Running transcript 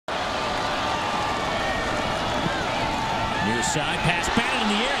the side, pass batted in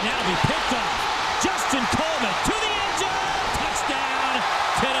the air, now it'll be picked off. Justin Coleman to the end zone, touchdown,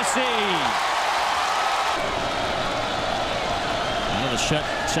 Tennessee. Out of the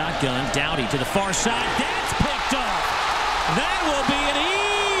shotgun, Dowdy to the far side, that's picked off. That will be an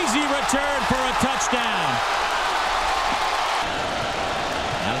easy return for a touchdown.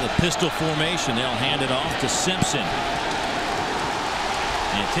 Out of the pistol formation, they'll hand it off to Simpson.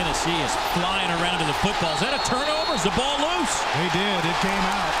 And Tennessee is flying around to the football. Is that a turnover? Is the ball loose? They did. It came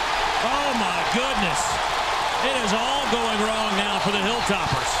out. Oh, my goodness. It is all going wrong now for the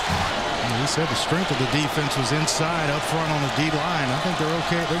Hilltoppers. He said the strength of the defense was inside, up front on the D-line. I think they're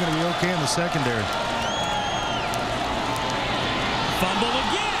okay. They're going to be okay in the secondary. Fumble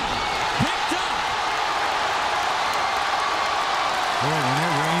again. Picked up. Boy, when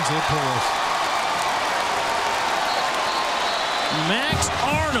it rains, it pours. Max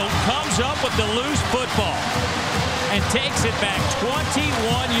Arnold comes up with the loose football and takes it back 21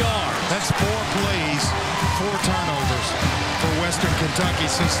 yards. That's 4 plays, 4 turnovers for Western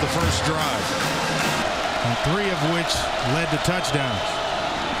Kentucky since the first drive, and 3 of which led to touchdowns.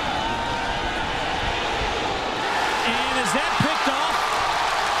 And is that picked off?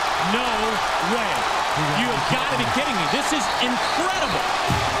 No way. You have got to be kidding me. This is incredible.